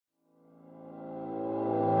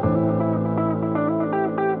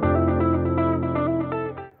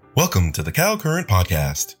Welcome to the Cal Current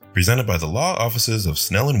Podcast, presented by the law offices of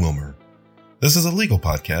Snell and Wilmer. This is a legal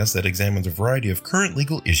podcast that examines a variety of current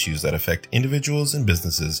legal issues that affect individuals and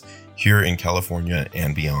businesses here in California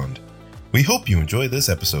and beyond. We hope you enjoy this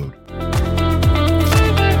episode.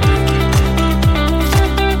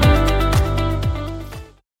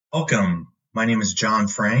 Welcome. My name is John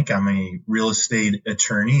Frank. I'm a real estate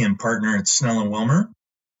attorney and partner at Snell and Wilmer,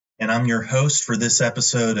 and I'm your host for this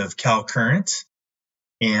episode of Cal Current.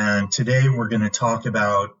 And today we're going to talk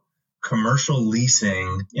about commercial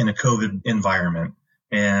leasing in a COVID environment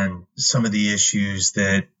and some of the issues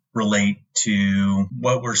that relate to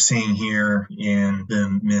what we're seeing here in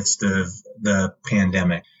the midst of the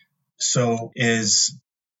pandemic. So as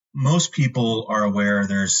most people are aware,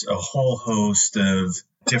 there's a whole host of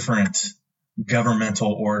different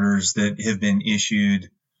governmental orders that have been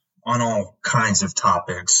issued on all kinds of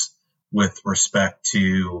topics with respect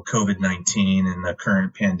to COVID-19 and the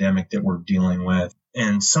current pandemic that we're dealing with.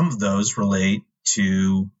 And some of those relate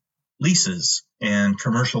to leases and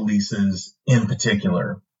commercial leases in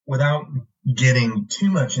particular. Without getting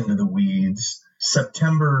too much into the weeds,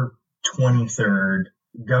 September 23rd,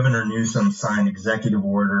 Governor Newsom signed Executive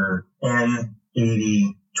Order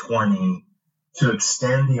N-8020 to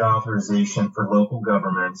extend the authorization for local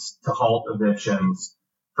governments to halt evictions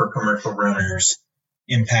for commercial renters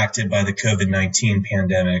impacted by the COVID-19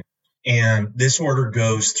 pandemic. And this order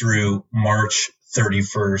goes through March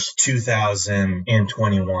 31st,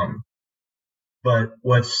 2021. But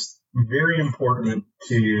what's very important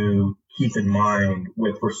to keep in mind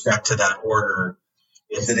with respect to that order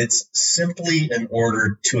is that it's simply an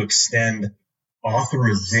order to extend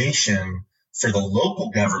authorization for the local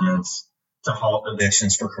governments to halt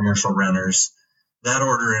evictions for commercial renters. That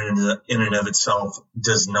order in and of itself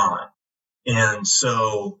does not. And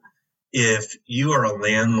so if you are a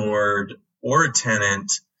landlord or a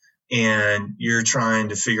tenant and you're trying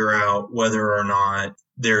to figure out whether or not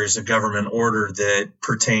there's a government order that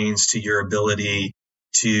pertains to your ability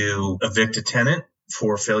to evict a tenant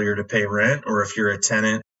for failure to pay rent, or if you're a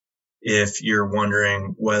tenant, if you're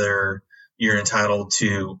wondering whether you're entitled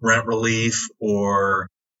to rent relief, or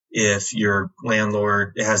if your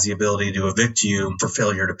landlord has the ability to evict you for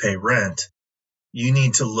failure to pay rent, you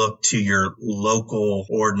need to look to your local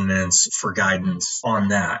ordinance for guidance on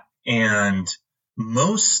that. And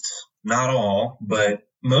most, not all, but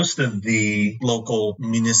most of the local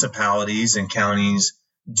municipalities and counties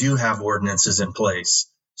do have ordinances in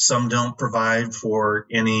place. Some don't provide for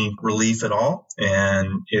any relief at all,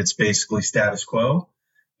 and it's basically status quo,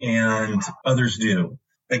 and others do.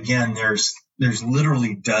 Again, there's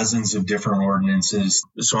literally dozens of different ordinances,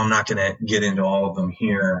 so I'm not going to get into all of them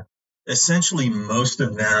here. Essentially, most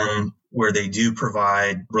of them, where they do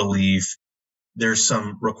provide relief, there's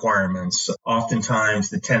some requirements. Oftentimes,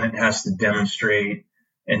 the tenant has to demonstrate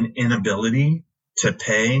an inability to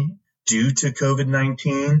pay due to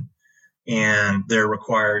COVID-19, and they're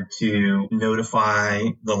required to notify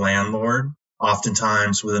the landlord,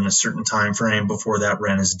 oftentimes within a certain time frame before that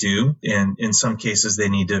rent is due. And in some cases, they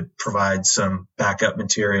need to provide some backup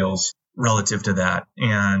materials relative to that.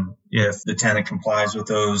 And if the tenant complies with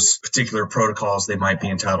those particular protocols, they might be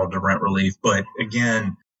entitled to rent relief. But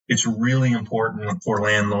again, it's really important for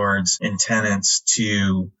landlords and tenants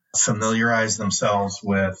to familiarize themselves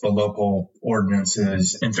with the local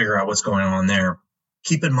ordinances and figure out what's going on there.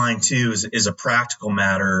 Keep in mind, too, is a practical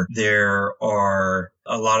matter, there are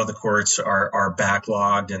a lot of the courts are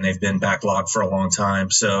backlogged, and they've been backlogged for a long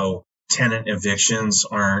time. So tenant evictions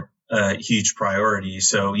aren't a huge priority.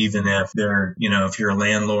 So even if if you're a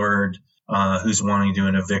landlord who's wanting to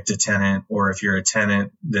evict a tenant, or if you're a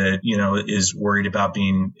tenant that, is worried about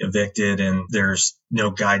being evicted and there's no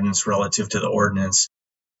guidance relative to the ordinance,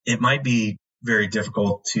 it might be very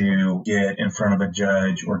difficult to get in front of a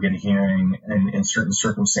judge or get a hearing in certain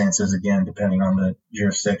circumstances, again, depending on the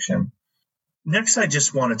jurisdiction. Next, I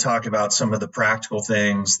just want to talk about some of the practical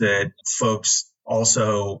things that folks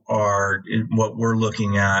also are, what we're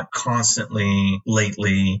looking at constantly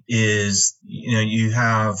lately is, you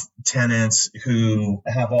have tenants who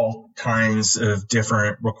have all kinds of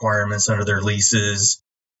different requirements under their leases,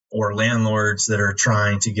 or landlords that are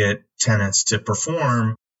trying to get tenants to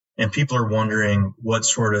perform. And people are wondering what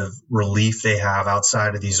sort of relief they have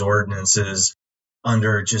outside of these ordinances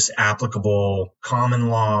under just applicable common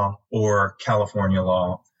law or California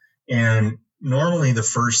law. And normally the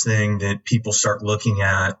first thing that people start looking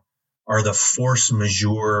at are the force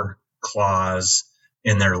majeure clause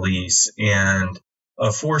in their lease. And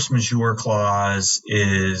a force majeure clause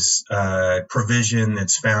is a provision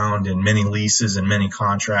that's found in many leases and many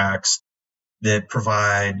contracts that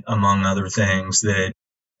provide, among other things, that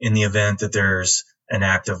in the event that there's an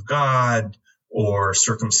act of God or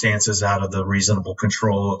circumstances out of the reasonable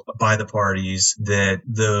control by the parties, that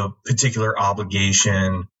the particular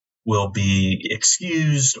obligation will be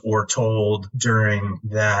excused or told during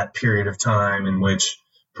that period of time in which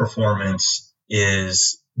performance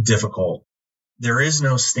is difficult. There is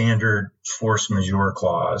no standard force majeure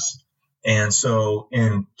clause. And so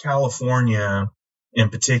in California, in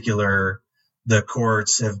particular, the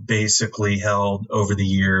courts have basically held over the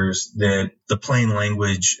years that the plain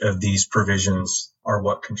language of these provisions are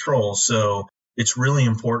what controls. So it's really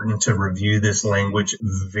important to review this language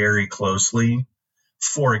very closely.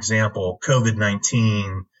 For example,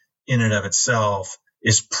 COVID-19 in and of itself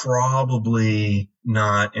is probably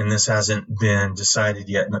not, and this hasn't been decided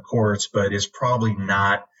yet in the courts, but is probably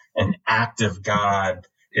not an act of God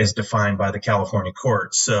as defined by the California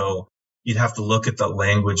courts. So you'd have to look at the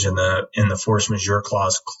language in the force majeure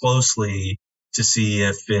clause closely to see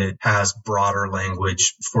if it has broader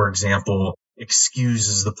language. For example,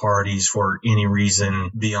 excuses the parties for any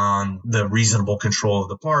reason beyond the reasonable control of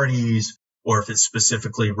the parties, or if it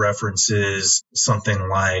specifically references something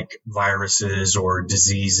like viruses or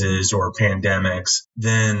diseases or pandemics,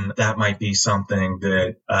 then that might be something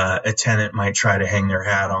that a tenant might try to hang their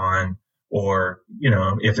hat on. Or,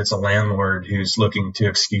 if it's a landlord who's looking to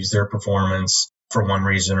excuse their performance for one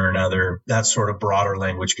reason or another, that sort of broader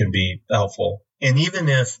language can be helpful. And even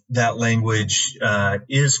if that language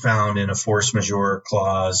is found in a force majeure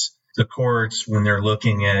clause, the courts, when they're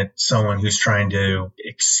looking at someone who's trying to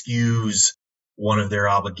excuse one of their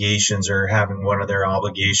obligations or having one of their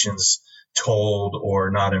obligations told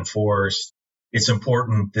or not enforced, it's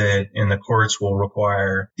important that, and the courts will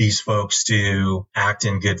require these folks to act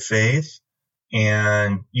in good faith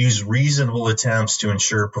and use reasonable attempts to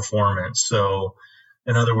ensure performance. So,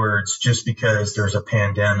 in other words, just because there's a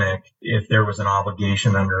pandemic, if there was an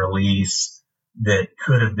obligation under a lease that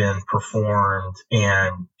could have been performed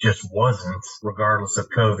and just wasn't, regardless of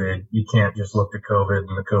COVID, you can't just look at COVID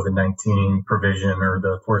and the COVID-19 provision or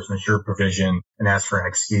the force majeure provision and ask for an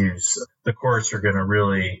excuse. The courts are going to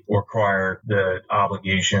really require the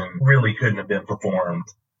obligation really couldn't have been performed.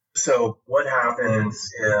 So what happens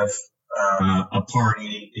if a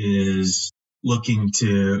party is looking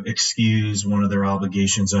to excuse one of their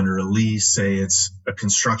obligations under a lease? Say it's a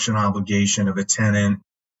construction obligation of a tenant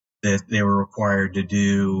that they were required to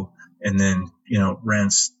do, and then,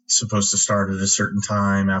 rent's supposed to start at a certain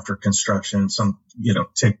time after construction.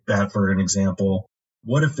 Take that for an example.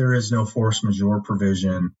 What if there is no force majeure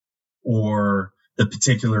provision, or the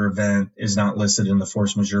particular event is not listed in the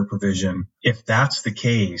force majeure provision? If that's the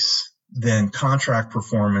case, then contract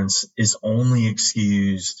performance is only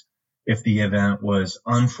excused if the event was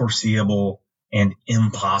unforeseeable and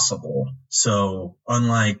impossible. So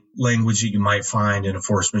unlike language that you might find in a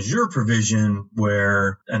force majeure provision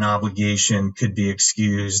where an obligation could be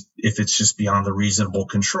excused if it's just beyond the reasonable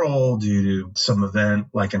control due to some event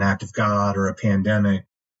like an act of God or a pandemic,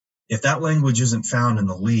 if that language isn't found in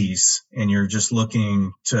the lease and you're just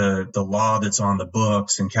looking to the law that's on the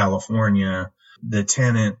books in California, the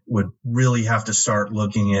tenant would really have to start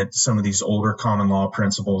looking at some of these older common law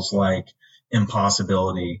principles like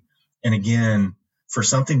impossibility. And again, for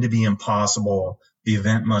something to be impossible, the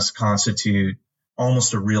event must constitute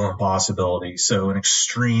almost a real impossibility. So an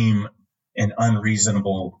extreme and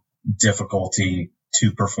unreasonable difficulty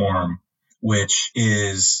to perform, which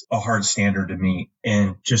is a hard standard to meet.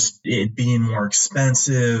 And just it being more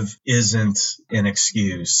expensive isn't an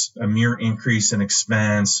excuse. A mere increase in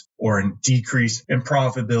expense or a decrease in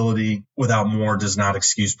profitability without more does not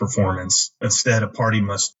excuse performance. Instead, a party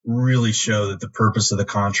must really show that the purpose of the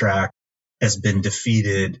contract has been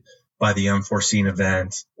defeated by the unforeseen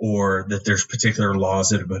event, or that there's particular laws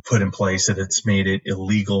that have been put in place that it's made it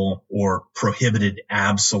illegal or prohibited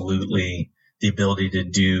absolutely the ability to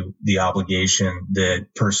do the obligation that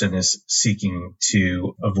person is seeking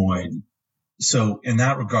to avoid. So in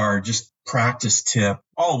that regard, just practice tip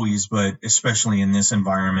always, but especially in this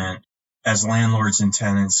environment, as landlords and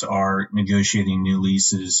tenants are negotiating new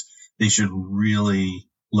leases, they should really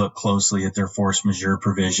look closely at their force majeure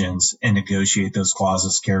provisions and negotiate those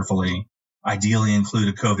clauses carefully. Ideally include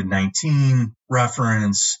a COVID-19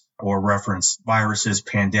 reference or reference viruses,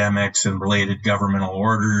 pandemics, and related governmental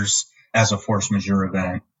orders as a force majeure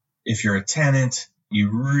event. If you're a tenant,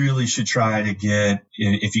 you really should try to get,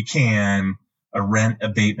 if you can, a rent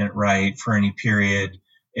abatement right for any period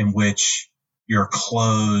in which you're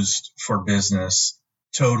closed for business,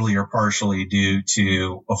 totally or partially due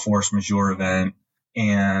to a force majeure event.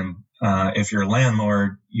 And if you're a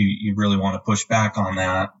landlord, you really want to push back on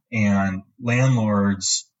that. And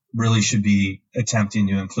landlords really should be attempting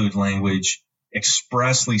to include language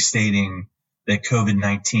expressly stating that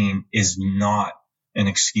COVID-19 is not an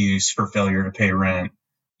excuse for failure to pay rent,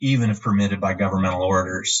 even if permitted by governmental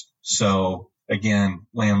orders. So again,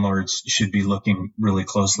 landlords should be looking really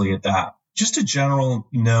closely at that. Just a general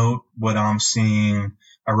note, what I'm seeing,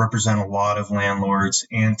 I represent a lot of landlords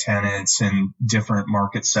and tenants in different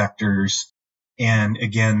market sectors. And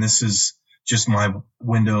again, this is just my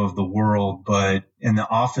window of the world, but in the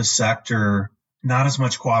office sector, not as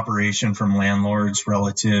much cooperation from landlords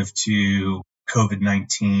relative to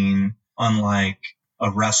COVID-19, unlike a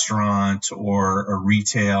restaurant or a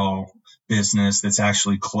retail business that's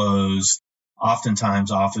actually closed.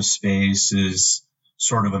 Oftentimes, office space is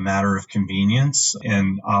sort of a matter of convenience,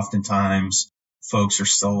 and oftentimes folks are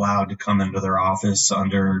still allowed to come into their office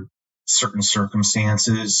under certain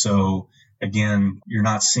circumstances. So again, you're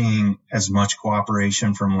not seeing as much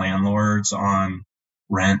cooperation from landlords on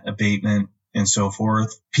rent abatement and so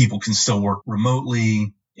forth. People can still work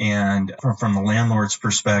remotely. And from the landlord's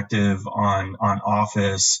perspective on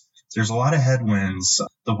office, there's a lot of headwinds.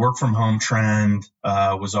 The work from home trend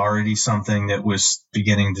was already something that was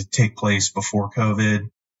beginning to take place before COVID.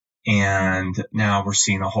 And now we're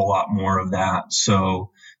seeing a whole lot more of that.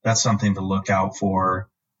 So that's something to look out for.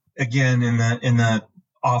 Again, in the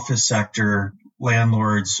office sector,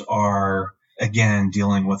 landlords are, again,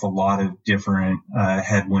 dealing with a lot of different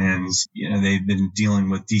headwinds. They've been dealing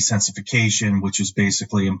with desensification, which is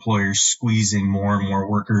basically employers squeezing more and more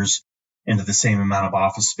workers into the same amount of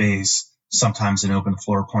office space, sometimes in open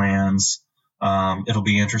floor plans. It'll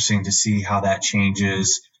be interesting to see how that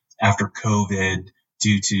changes after COVID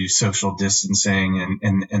due to social distancing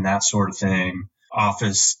and that sort of thing.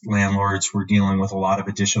 Office landlords were dealing with a lot of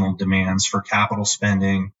additional demands for capital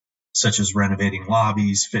spending, such as renovating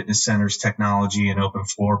lobbies, fitness centers, technology, and open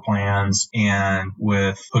floor plans. And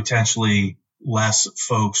with potentially less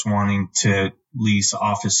folks wanting to lease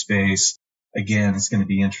office space, again, it's going to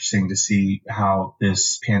be interesting to see how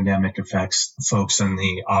this pandemic affects folks in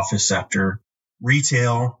the office sector.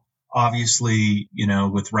 Retail, obviously,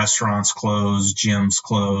 with restaurants closed, gyms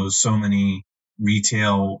closed, so many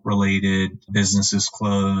retail-related businesses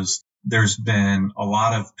closed. There's been a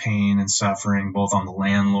lot of pain and suffering both on the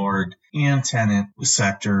landlord and tenant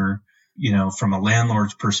sector. From a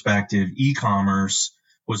landlord's perspective, e-commerce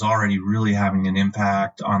was already really having an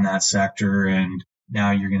impact on that sector, and now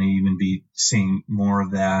you're going to even be seeing more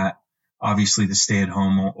of that. Obviously, the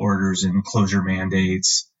stay-at-home orders and closure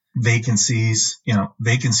mandates. Vacancies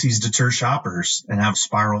deter shoppers and have a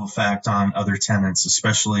spiral effect on other tenants,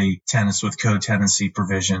 especially tenants with co-tenancy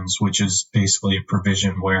provisions, which is basically a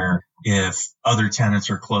provision where if other tenants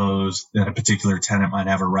are closed, then a particular tenant might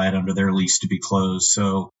have a right under their lease to be closed.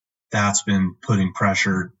 So that's been putting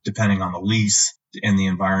pressure, depending on the lease and the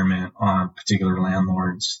environment, on particular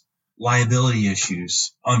landlords. Liability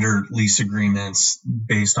issues under lease agreements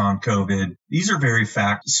based on COVID. These are very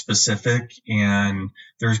fact specific, and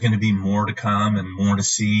there's going to be more to come and more to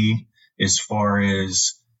see as far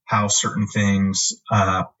as how certain things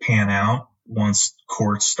pan out once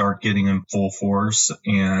courts start getting in full force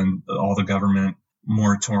and all the government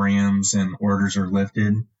moratoriums and orders are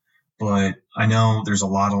lifted. But I know there's a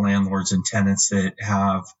lot of landlords and tenants that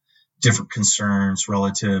have different concerns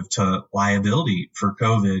relative to liability for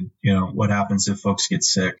COVID. What happens if folks get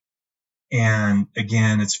sick? And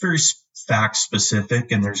again, it's very fact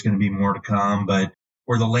specific, and there's going to be more to come. But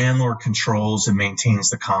where the landlord controls and maintains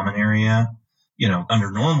the common area, under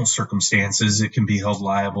normal circumstances, it can be held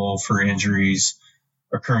liable for injuries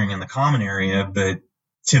occurring in the common area, but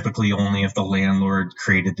typically only if the landlord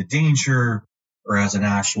created the danger or has an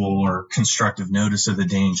actual or constructive notice of the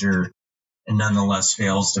danger, and nonetheless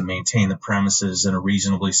fails to maintain the premises in a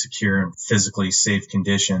reasonably secure and physically safe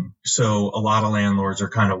condition. So a lot of landlords are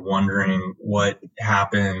kind of wondering what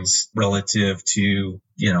happens relative to,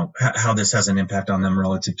 how this has an impact on them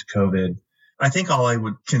relative to COVID. I think all I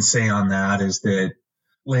can say on that is that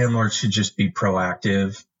landlords should just be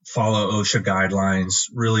proactive, follow OSHA guidelines,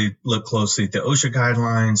 really look closely at the OSHA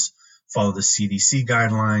guidelines, follow the CDC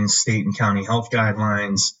guidelines, state and county health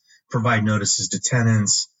guidelines, provide notices to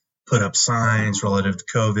tenants, put up signs relative to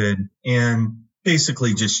COVID, and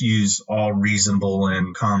basically just use all reasonable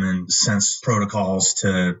and common sense protocols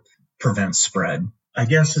to prevent spread. I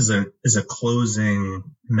guess as a closing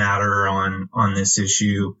matter on this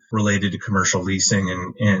issue related to commercial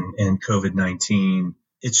leasing and COVID-19,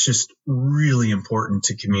 it's just really important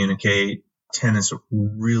to communicate. Tenants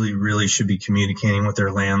really, really should be communicating with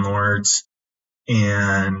their landlords,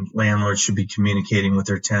 and landlords should be communicating with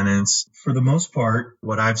their tenants. For the most part,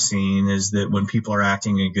 what I've seen is that when people are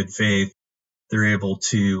acting in good faith, they're able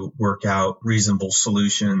to work out reasonable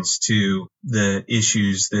solutions to the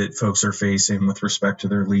issues that folks are facing with respect to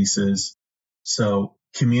their leases. So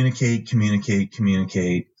communicate.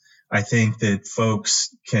 I think that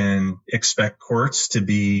folks can expect courts to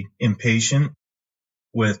be impatient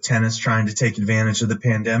with tenants trying to take advantage of the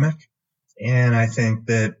pandemic. And I think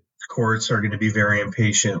that courts are going to be very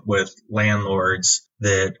impatient with landlords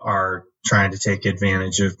that are trying to take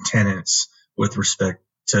advantage of tenants with respect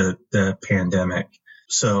to the pandemic.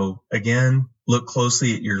 So again, look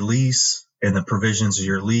closely at your lease and the provisions of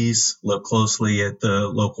your lease, look closely at the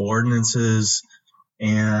local ordinances,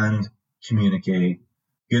 and communicate.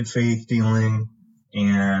 Good faith dealing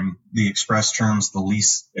and the express terms, the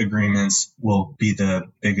lease agreements will be the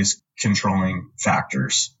biggest controlling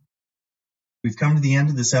factors. We've come to the end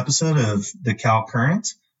of this episode of the Cal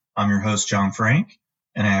Current. I'm your host, John Frank,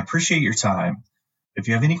 and I appreciate your time. If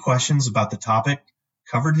you have any questions about the topic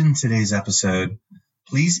covered in today's episode,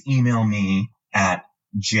 please email me at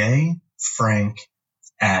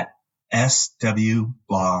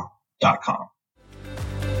jfrank@swlaw.com.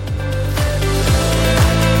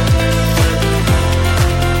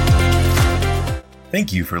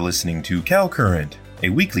 Thank you for listening to Cal Current, a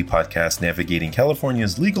weekly podcast navigating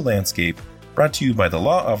California's legal landscape, brought to you by the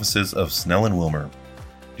law offices of Snell & Wilmer.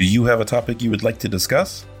 Do you have a topic you would like to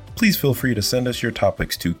discuss? Please feel free to send us your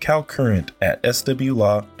topics to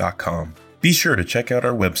calcurrent@swlaw.com. Be sure to check out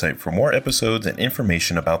our website for more episodes and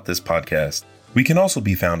information about this podcast. We can also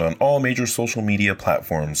be found on all major social media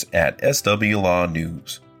platforms at SW Law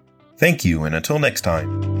News. Thank you, and until next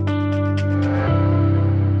time.